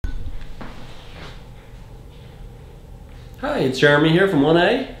Hi, it's Jeremy here from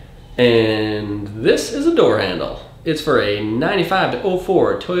 1A, and this is a door handle. It's for a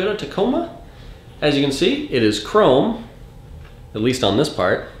 95-04 Toyota Tacoma. As you can see, it is chrome, at least on this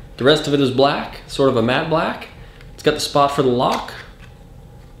part. The rest of it is black, sort of a matte black. It's got the spot for the lock.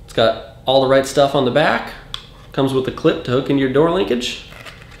 It's got all the right stuff on the back. Comes with a clip to hook into your door linkage.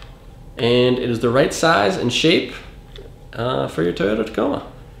 And it is the right size and shape for your Toyota Tacoma.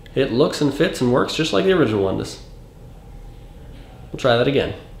 It looks and fits and works just like the original one does. We'll try that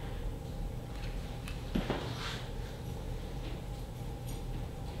again.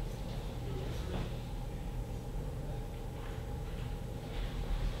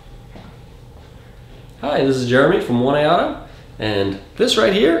 Hi, this is Jeremy from 1A Auto, and this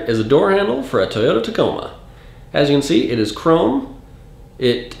right here is a door handle for a Toyota Tacoma. As you can see, it is chrome.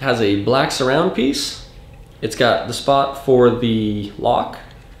 It has a black surround piece. It's got the spot for the lock.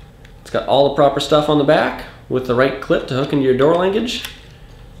 It's got all the proper stuff on the back with the right clip to hook into your door linkage.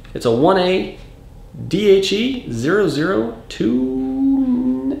 It's a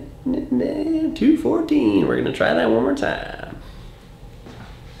 1ADHE00214. We're gonna try that one more time.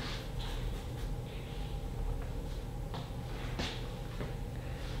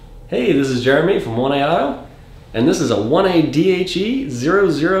 Hey, this is Jeremy from 1A Auto, and this is a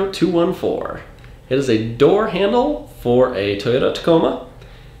 1ADHE00214. It is a door handle for a Toyota Tacoma.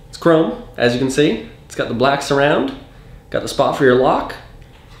 It's chrome, as you can see. It's got the black surround, got the spot for your lock.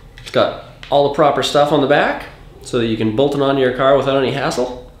 It's got all the proper stuff on the back so that you can bolt it onto your car without any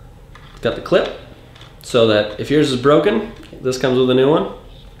hassle. It's got the clip so that if yours is broken, this comes with a new one.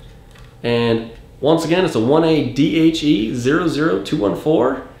 And once again, it's a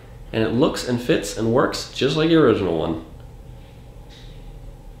 1ADHE00214, and it looks and fits and works just like the original one.